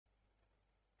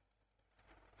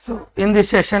So in this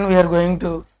session we are going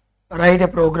to write a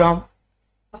program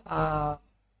to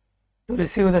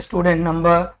receive the student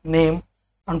number, name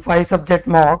and 5 subject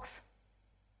marks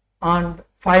and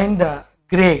find the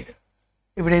grade.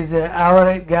 If it is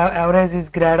average is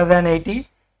greater than 80,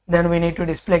 then we need to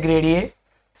display grade A.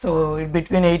 So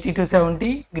between 80 to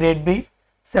 70 grade B,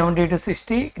 70 to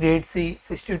 60 grade C,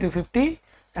 60 to 50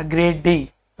 grade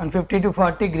D and 50 to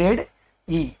 40 grade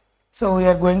E. So we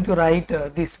are going to write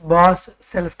this Bash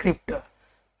shell script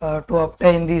to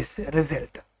obtain this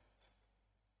result.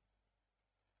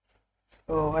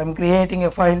 So I am creating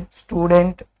a file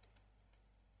student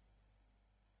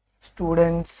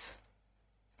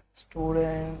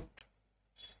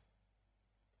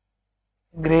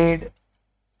grade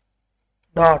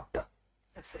dot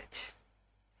sh.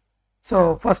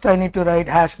 So first I need to write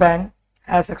hash band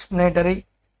as explanatory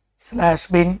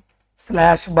 /bin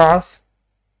 /bash,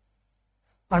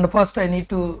 and first I need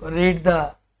to read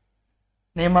the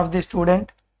name of the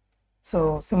student.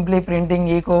 So simply printing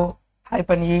echo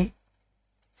 -e.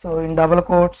 So in double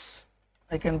quotes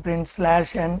I can print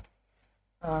 /n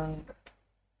and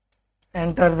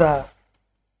enter the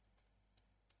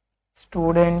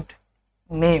student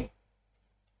name.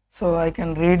 So I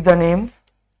can read the name.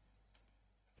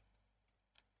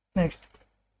 Next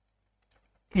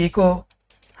echo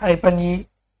 -e,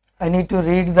 I need to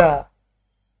read the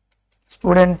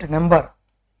student number.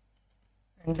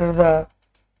 Enter the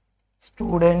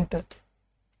student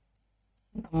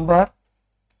number,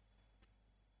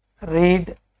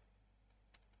 read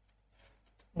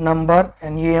number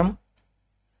NUM.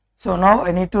 So now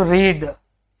I need to read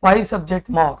 5 subject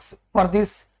marks. For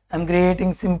this I am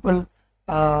creating simple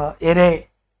array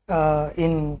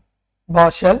in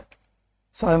Bash shell.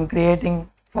 So I am creating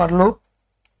for loop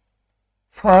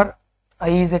for I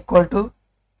is equal to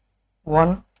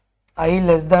 1, I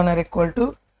less than or equal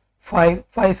to 5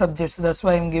 subjects. That's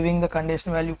why I am giving the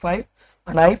condition value 5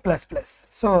 and I plus plus.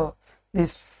 So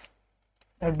this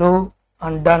do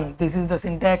and done, this is the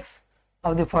syntax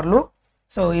of the for loop.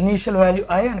 So initial value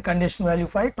I and condition value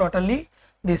 5, totally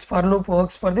this for loop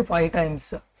works for the 5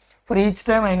 times. For each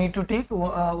time I need to take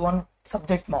 1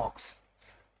 subject marks.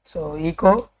 So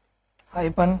echo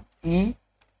 -e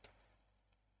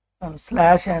and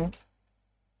 /n,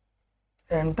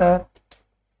 enter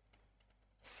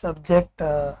subject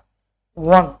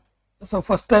 1. So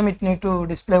first time it need to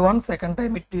display 1, second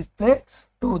time it display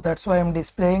 2, that's why I am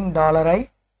displaying $i.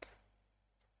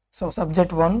 So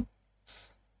subject 1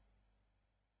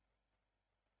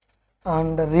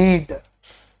 and read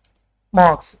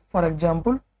marks, for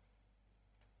example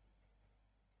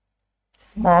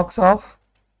marks of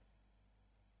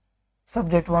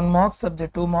subject 1 marks,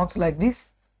 subject 2 marks, like this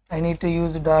I need to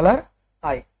use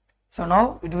 $i. So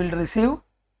now it will receive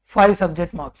 5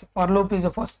 subject marks. For loop is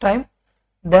the first time,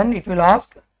 then it will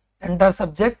ask enter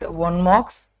subject 1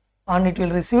 marks and it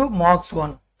will receive marks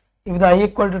 1. If the I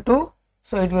equal to 2,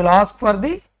 so it will ask for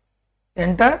the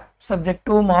enter subject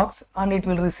 2 marks and it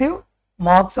will receive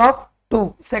marks of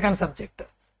 2 second subject.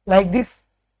 Like this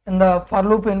in the for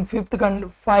loop in 5th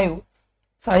 5,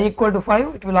 so I equal to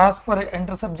 5, it will ask for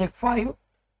enter subject 5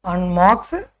 and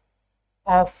marks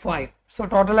of 5. So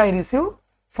total I receive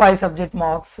 5 subject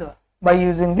marks by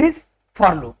using this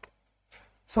for loop.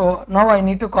 So now I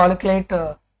need to calculate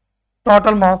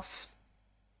total marks.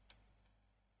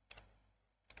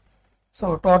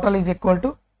 So total is equal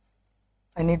to,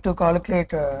 I need to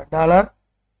calculate dollar.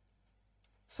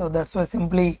 So that's why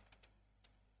simply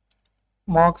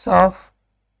marks of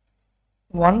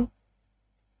 1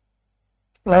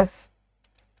 plus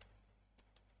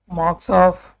marks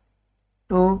of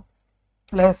 2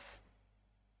 plus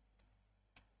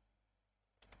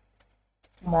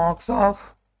marks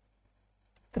of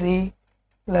 3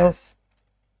 plus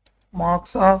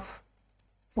marks of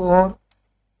 4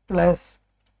 plus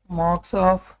marks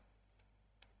of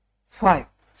 5.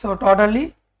 So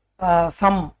totally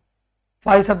some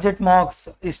 5 subject marks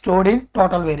is stored in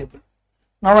total variable.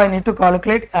 Now I need to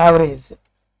calculate average.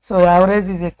 So average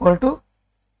is equal to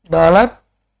dollar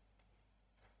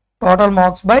total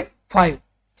marks by 5.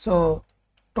 So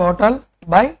total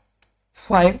by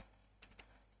 5.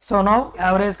 So now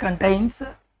average contains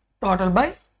total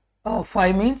by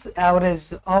 5 means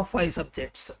average of 5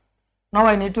 subjects. Now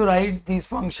I need to write this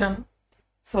function.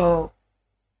 So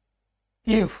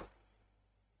if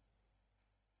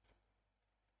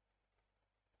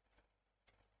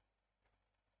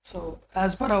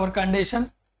as per our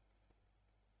condition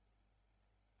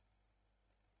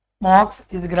marks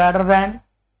is greater than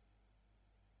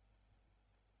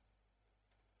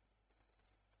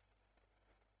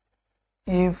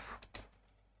if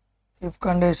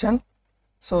condition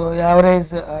So average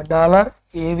dollar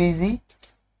AVG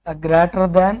greater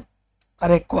than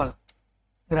or equal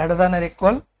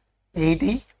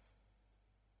 80.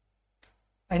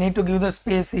 I need to give the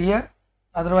space here,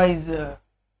 otherwise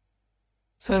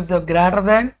so if the greater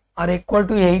than or equal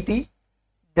to 80,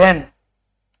 then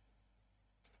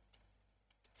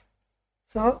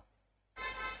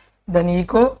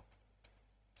echo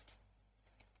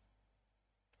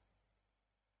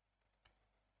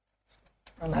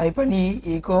and hyphen E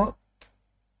echo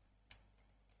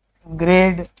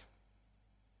grade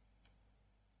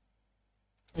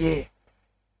A.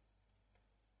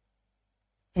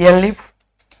 If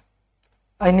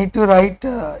I need to write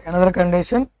another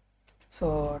condition,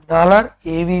 so dollar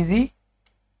AVG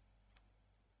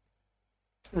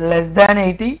less than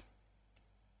 80,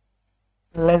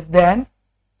 less than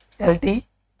LT,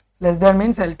 less than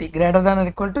means LT, greater than or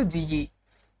equal to GE,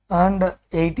 and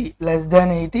 80, less than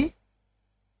 80,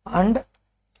 and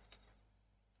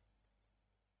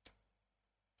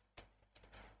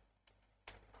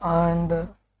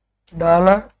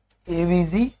dollar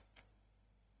AVG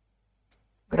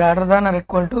greater than or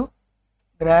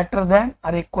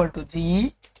equal to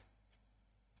GE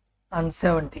and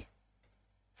 70.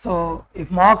 So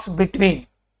if marks between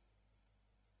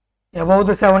above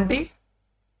the 70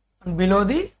 and below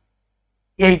the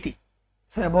 80,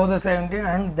 so above the 70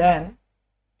 and then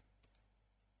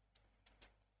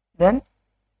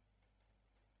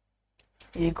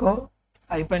echo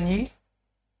hyphen E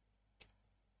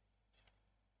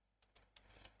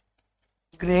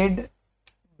grade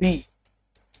B.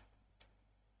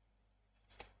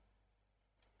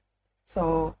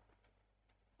 So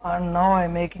and now I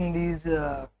am making these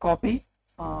copy.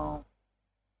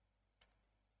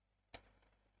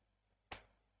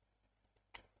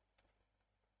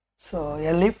 So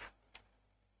if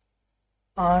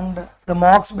and the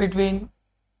marks between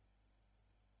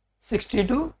 60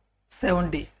 to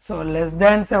 70, so less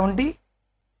than 70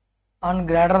 and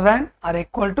greater than or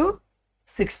equal to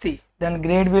 60, then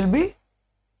grade will be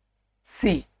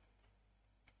C.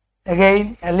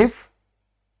 Again if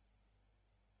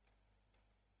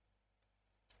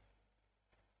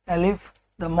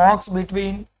the marks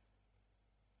between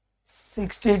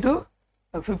 60 to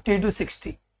 50 to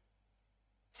 60,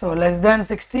 so less than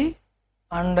 60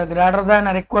 and greater than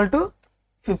or equal to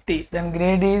 50, then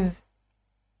grade is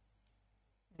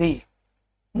D.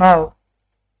 Now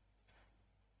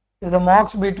if the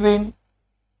marks between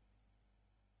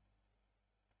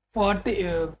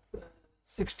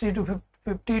 60 to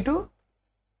 50 to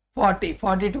 40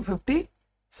 to 50,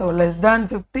 so less than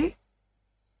 50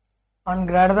 and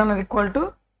greater than or equal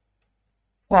to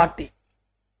 40,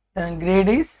 then grade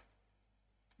is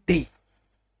D.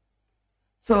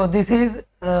 So this is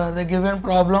the given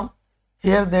problem.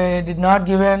 Here they did not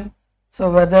given,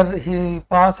 so whether he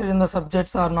passed in the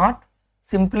subjects or not,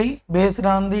 simply based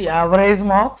on the average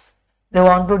marks they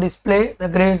want to display the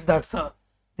grades, that's all.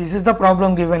 This is the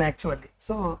problem given actually.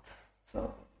 So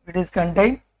it is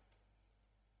contained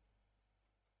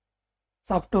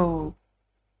up to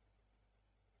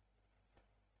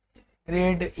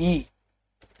grade E.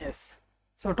 Yes,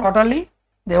 so totally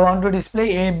they want to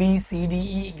display A, B, C, D,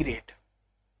 E grade.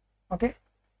 Okay,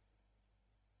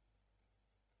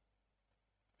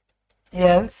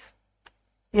 else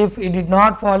if it did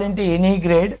not fall into any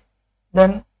grade,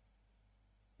 then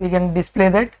we can display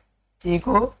that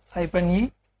echo hyphen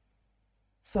E.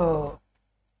 So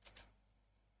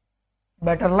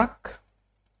better luck.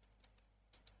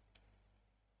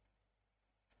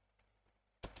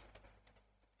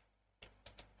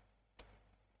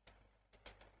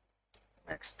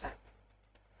 Next time.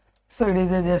 So it is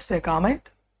just a comment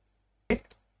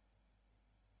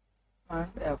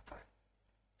and F5.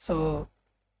 So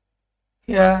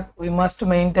here we must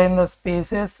maintain the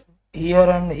spaces here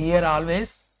and here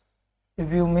always.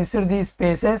 If you miss these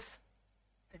spaces,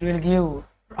 it will give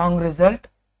wrong result,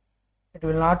 it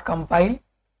will not compile,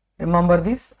 remember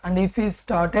this. And if we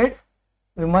started,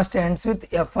 we must ends with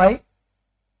Fi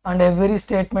and every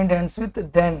statement ends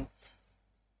with then.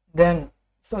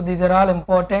 So these are all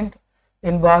important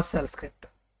in Bash shell script.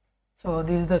 So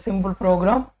this is the simple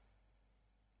program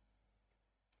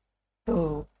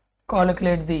to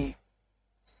calculate the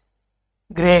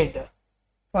grade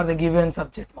for the given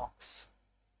subject marks.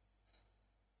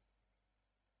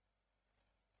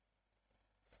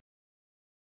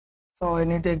 So I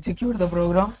need to execute the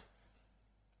program.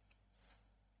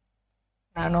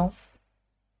 Nano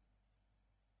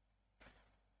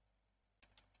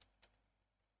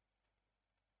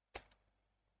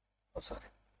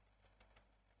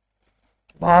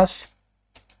Bash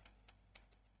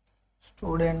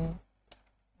student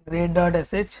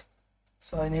grade.sh.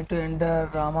 So I need to enter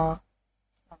Rama.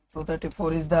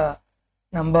 234 is the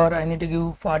number. I need to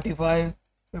give 45,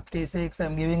 56. I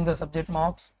am giving the subject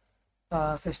marks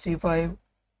 65,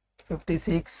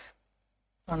 56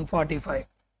 and 45.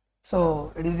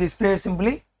 So it is displayed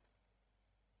simply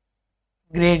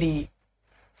grade E.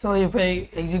 So if I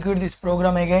execute this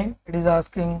program again, it is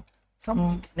asking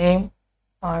some name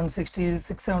and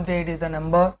 66, 78 is the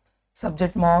number,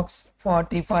 subject marks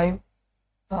 45,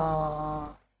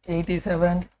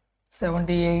 87,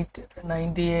 78,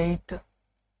 98,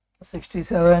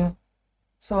 67.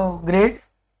 So grade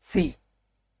C.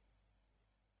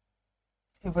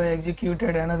 If I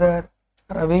executed another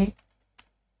Ravi,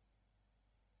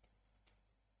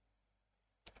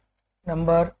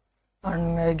 number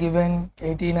and given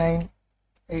 89,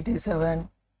 87,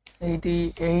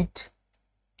 88,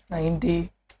 90,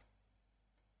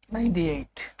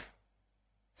 98.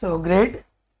 So grade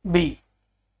B.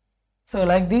 So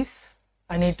like this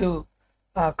I need to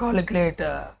calculate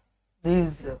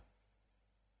these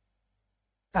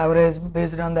average,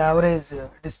 based on the average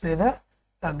display the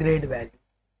grade value.